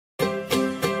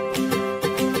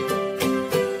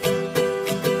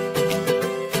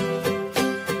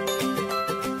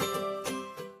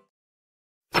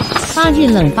8日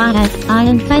冷巴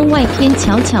FIN 番外篇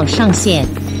悄悄上线，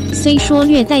虽说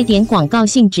略带点广告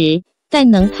性质，但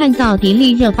能看到迪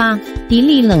丽热巴、迪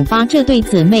丽冷巴这对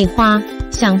姊妹花，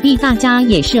想必大家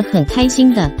也是很开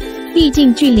心的。毕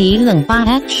竟距离冷巴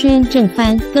Action 正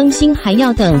番更新还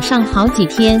要等上好几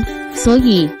天，所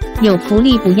以有福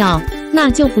利不要，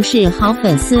那就不是好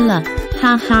粉丝了，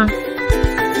哈哈。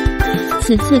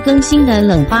此次更新的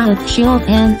冷巴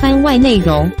Action 番外内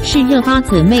容是热巴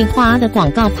姊妹花的广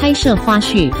告拍摄花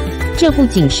絮，这不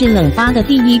仅是冷巴的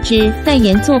第一支代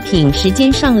言作品，时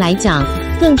间上来讲，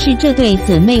更是这对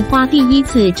姊妹花第一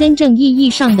次真正意义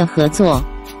上的合作，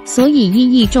所以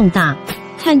意义重大。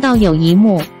看到有一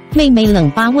幕，妹妹冷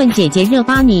巴问姐姐热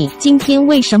巴：“你今天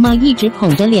为什么一直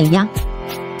捧着脸呀？”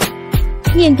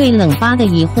面对冷巴的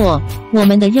疑惑，我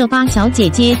们的热巴小姐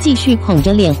姐继续捧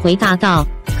着脸回答道：“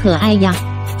可爱呀。”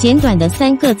简短的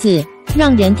3个字，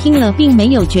让人听了并没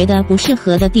有觉得不适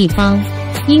合的地方。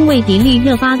因为迪丽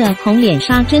热巴的捧脸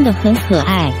杀真的很可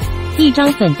爱，一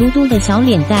张粉嘟嘟的小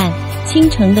脸蛋，倾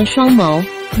城的双眸，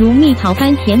如蜜桃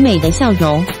般甜美的笑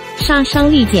容，杀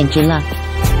伤力简直了。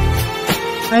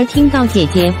而听到姐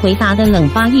姐回答的冷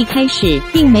巴一开始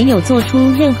并没有做出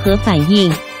任何反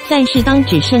应，但是当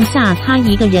只剩下她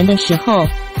一个人的时候，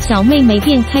小妹妹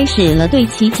便开始了对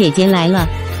其姐姐来了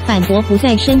反驳：不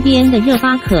在身边的热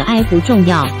巴可爱不重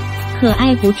要，可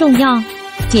爱不重要，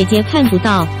姐姐看不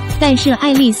到，但是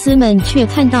爱丽丝们却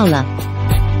看到了。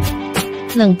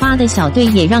冷巴的小队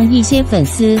也让一些粉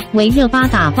丝为热巴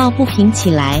打抱不平起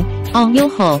来，哦哟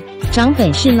吼，长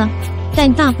本事了。但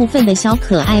大部分的小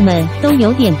可爱们都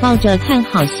有点抱着看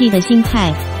好戏的心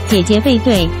态，姐姐背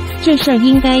对，这事儿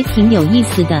应该挺有意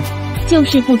思的，就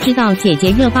是不知道姐姐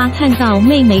热巴看到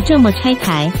妹妹这么拆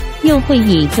台，又会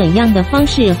以怎样的方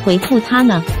式回复她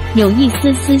呢？有一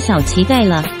丝丝小期待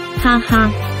了，哈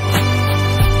哈。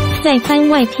在番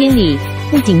外篇里，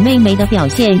不仅妹妹的表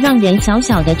现让人小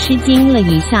小的吃惊了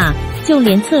一下，就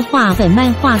连策划本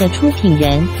漫画的出品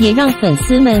人也让粉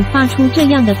丝们发出这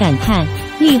样的感叹：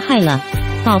厉害了，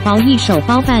宝宝一手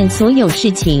包办所有事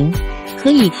情。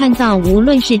可以看到，无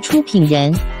论是出品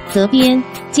人、责编、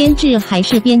监制还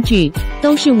是编剧，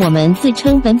都是我们自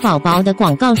称本宝宝的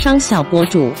广告商小博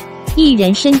主，一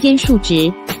人身兼数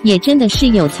职，也真的是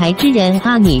有才之人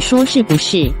啊，你说是不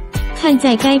是？看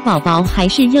在该宝宝还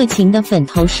是热情的粉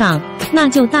头上，那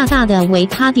就大大的为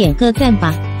他点个赞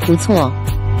吧，不错。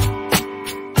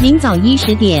明早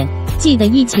10点，记得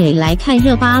一起来看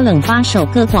热巴冷巴首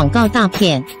个广告大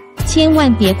片，千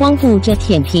万别光顾着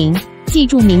舔屏，记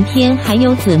住明天还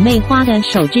有姊妹花的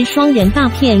首支双人大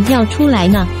片要出来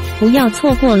呢，不要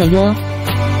错过了哟。